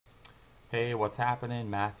Hey, what's happening?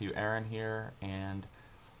 Matthew Aaron here, and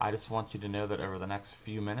I just want you to know that over the next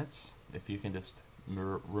few minutes, if you can just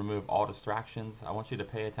remove all distractions, I want you to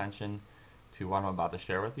pay attention to what I'm about to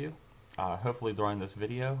share with you. Hopefully, during this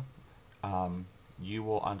video, you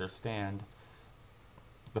will understand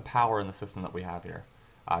the power in the system that we have here.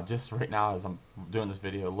 Just right now, as I'm doing this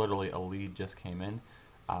video, literally a lead just came in.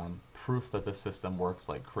 Proof that this system works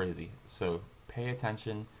like crazy. So pay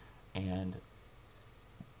attention and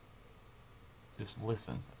just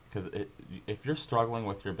listen, because if you're struggling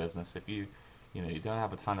with your business, if you don't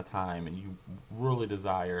have a ton of time and you really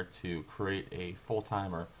desire to create a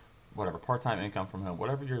full-time or whatever part-time income from home,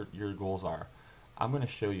 whatever your goals are, I'm going to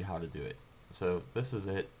show you how to do it. So this is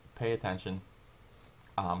it. Pay attention.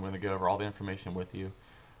 I'm going to go over all the information with you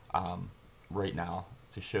right now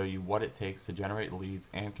to show you what it takes to generate leads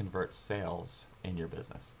and convert sales in your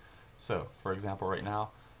business. So, for example, right now,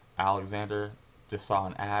 Alexander just saw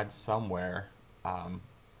an ad somewhere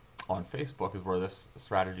on Facebook is where this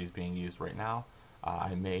strategy is being used right now.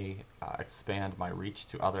 I may expand my reach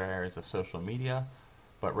to other areas of social media,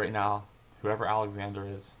 but right now, whoever Alexander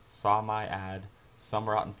is saw my ad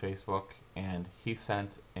somewhere out in Facebook, and he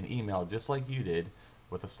sent an email just like you did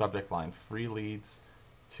with the subject line "free leads"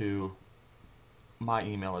 to my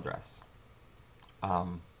email address.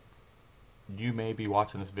 You may be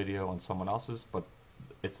watching this video on someone else's, but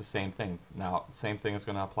it's the same thing. Now, same thing is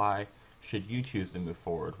going to apply should you choose to move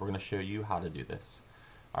forward. We're going to show you how to do this.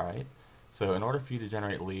 All right. So in order for you to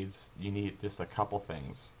generate leads, you need just a couple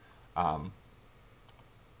things.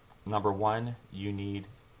 Number one, you need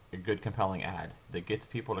a good compelling ad that gets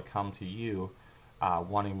people to come to you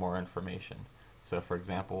wanting more information. So for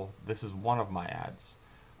example, this is one of my ads.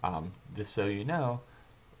 Just so you know,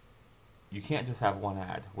 you can't just have one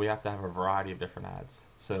ad. We have to have a variety of different ads.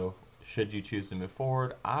 So should you choose to move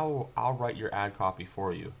forward, I'll write your ad copy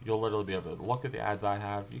for you. You'll literally be able to look at the ads I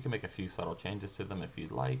have. You can make a few subtle changes to them if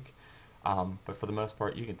you'd like. But for the most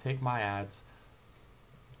part, you can take my ads,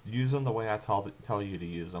 use them the way I tell you to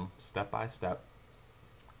use them, step by step,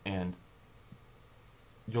 and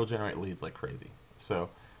you'll generate leads like crazy. So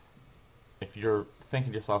if you're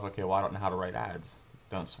thinking to yourself, okay, well, I don't know how to write ads,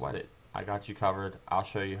 don't sweat it. I got you covered. I'll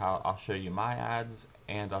show you my ads,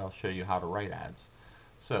 and I'll show you how to write ads.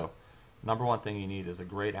 So number one thing you need is a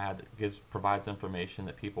great ad that provides information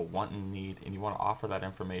that people want and need, and you want to offer that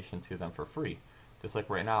information to them for free. Just like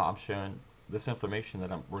right now, I'm showing this information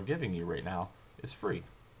that we're giving you right now is free.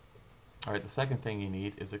 All right, the second thing you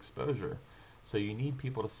need is exposure. So you need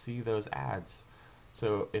people to see those ads.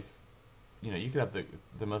 So if you could have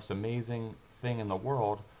the most amazing thing in the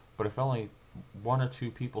world, but if only one or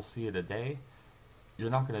two people see it a day, you're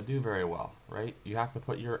not going to do very well, right? You have to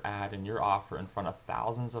put your ad and your offer in front of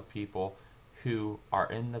thousands of people who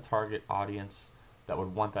are in the target audience that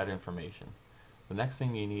would want that information. The next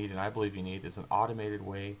thing you need, and I believe you need, is an automated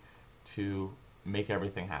way to make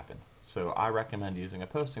everything happen. So I recommend using a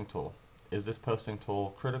posting tool. Is this posting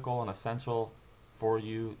tool critical and essential for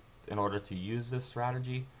you in order to use this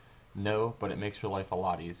strategy? No, but it makes your life a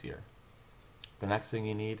lot easier. The next thing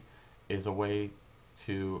you need is a way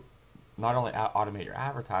to not only automate your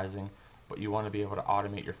advertising, but you want to be able to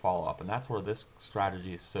automate your follow-up, and that's where this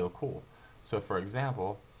strategy is so cool. So for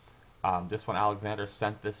example, just when Alexander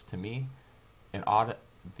sent this to me,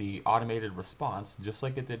 the automated response, just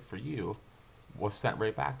like it did for you, was sent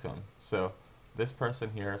right back to him. So this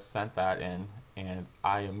person here sent that in, and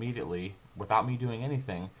I immediately, without me doing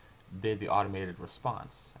anything, did the automated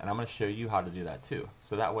response. And I'm going to show you how to do that too.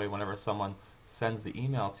 So that way, whenever someone sends the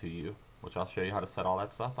email to you, which I'll show you how to set all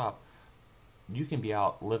that stuff up, you can be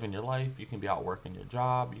out living your life, you can be out working your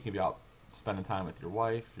job, you can be out spending time with your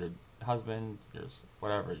wife, your husband, your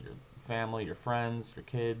whatever, your family, your friends, your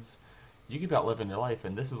kids. You can be out living your life,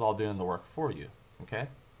 and this is all doing the work for you, okay?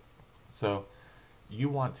 So you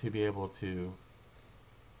want to be able to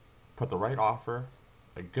put the right offer,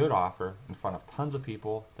 a good offer, in front of tons of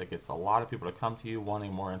people that gets a lot of people to come to you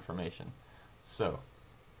wanting more information. So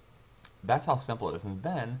that's how simple it is. And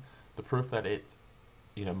then the proof that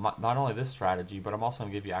not only this strategy, but I'm also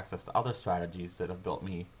going to give you access to other strategies that have built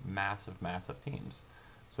me massive, massive teams.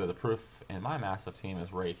 So the proof in my massive team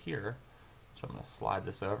is right here, which I'm going to slide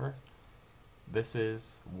this over. This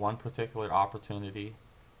is one particular opportunity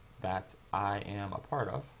that I am a part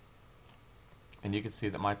of. And you can see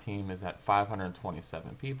that my team is at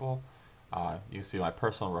 527 people. You can see my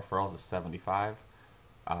personal referrals is 75.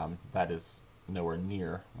 That is nowhere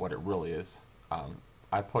near what it really is.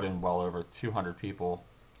 I put in well over 200 people,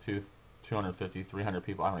 250, 300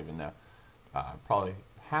 people, I don't even know. Probably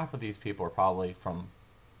half of these people are probably from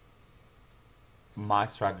my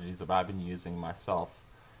strategies that I've been using myself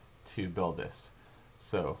to build this.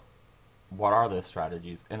 So what are those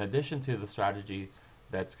strategies? In addition to the strategy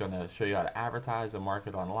that's going to show you how to advertise and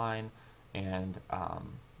market online and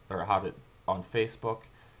or how to on Facebook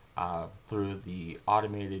through the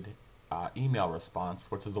automated email response,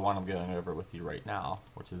 which is the one I'm going over with you right now,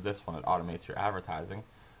 which is this one. It automates your advertising.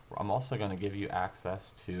 I'm also going to give you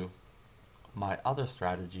access to my other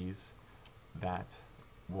strategies that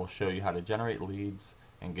will show you how to generate leads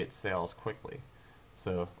and get sales quickly.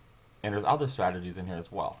 So, and there's other strategies in here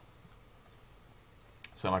as well.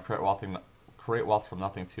 So my Create Wealth from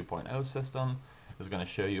Nothing 2.0 system is going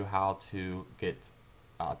to show you how to get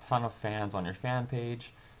a ton of fans on your fan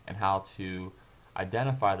page and how to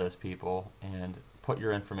identify those people and put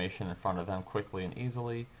your information in front of them quickly and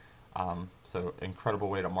easily. So incredible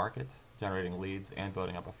way to market, generating leads and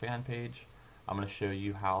building up a fan page. I'm going to show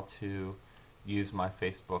you how to use my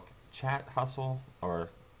Facebook chat hustle, or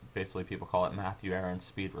basically people call it Matthew Aaron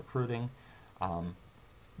speed recruiting.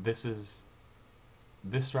 This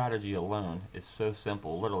strategy alone is so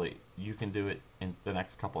simple. Literally, you can do it in the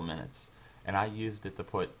next couple minutes. And I used it to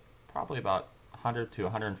put probably about 100 to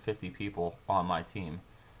 150 people on my team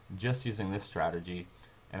just using this strategy,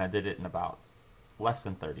 and I did it in about less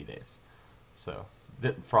than 30 days. So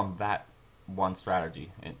from that one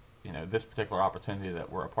strategy, and this particular opportunity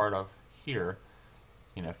that we're a part of here,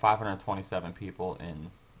 527 people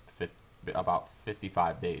in about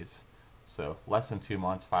 55 days. So less than 2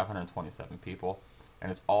 months, 527 people,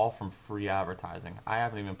 and it's all from free advertising. I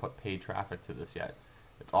haven't even put paid traffic to this yet.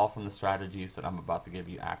 It's all from the strategies that I'm about to give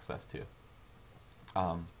you access to.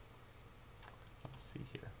 Let's see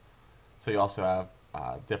here. So you also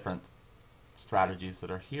have different strategies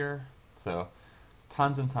that are here. So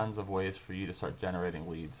tons and tons of ways for you to start generating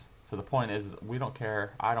leads. So the point is we don't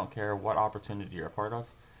care, I don't care what opportunity you're a part of.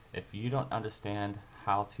 If you don't understand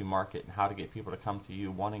how to market and how to get people to come to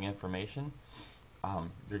you wanting information,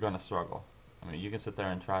 you're going to struggle. I mean, you can sit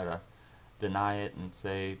there and try to deny it and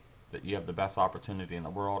say that you have the best opportunity in the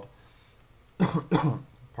world.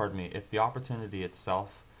 Pardon me. If the opportunity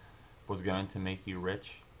itself was going to make you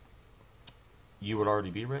rich, you would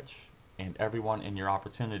already be rich, and everyone in your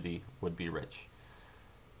opportunity would be rich.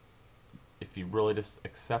 If you really just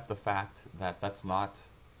accept the fact that that's not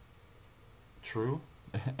true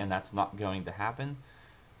and that's not going to happen,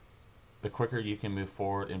 the quicker you can move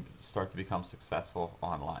forward and start to become successful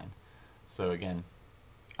online. So again,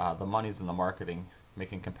 the money's in the marketing,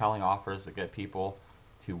 making compelling offers that get people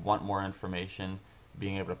to want more information,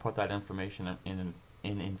 being able to put that information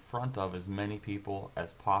in front of as many people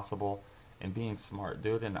as possible, and being smart.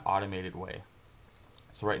 Do it in an automated way.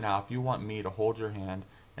 So right now, if you want me to hold your hand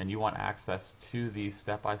and you want access to these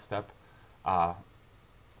step-by-step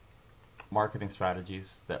marketing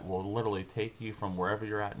strategies that will literally take you from wherever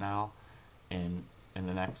you're at now in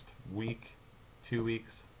the next week, 2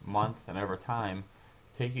 weeks, month, and over time,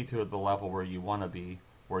 take you to the level where you want to be,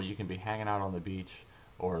 where you can be hanging out on the beach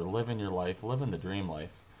or living your life, living the dream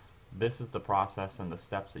life. This is the process and the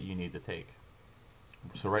steps that you need to take.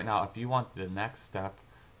 So right now, if you want the next step,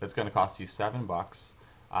 that's going to cost you $7,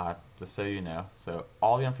 just so you know. So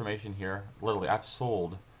all the information here, literally, I've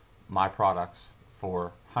sold my products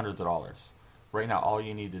for hundreds of dollars. Right now, all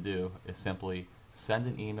you need to do is simply send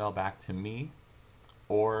an email back to me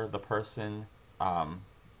or the person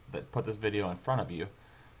that put this video in front of you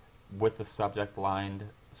with the subject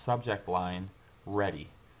line ready,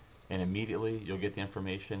 and immediately you'll get the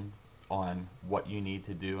information on what you need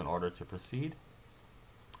to do in order to proceed.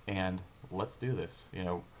 And let's do this.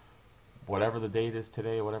 Whatever the date is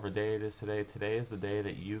today, whatever day it is today, today is the day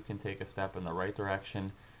that you can take a step in the right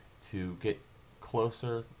direction to get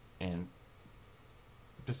closer and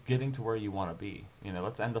just getting to where you want to be.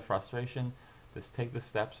 Let's end the frustration. Just take the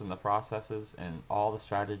steps and the processes and all the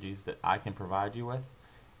strategies that I can provide you with,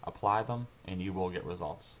 apply them, and you will get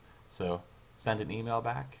results. So send an email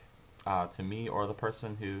back to me or the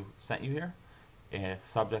person who sent you here, and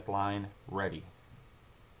subject line ready.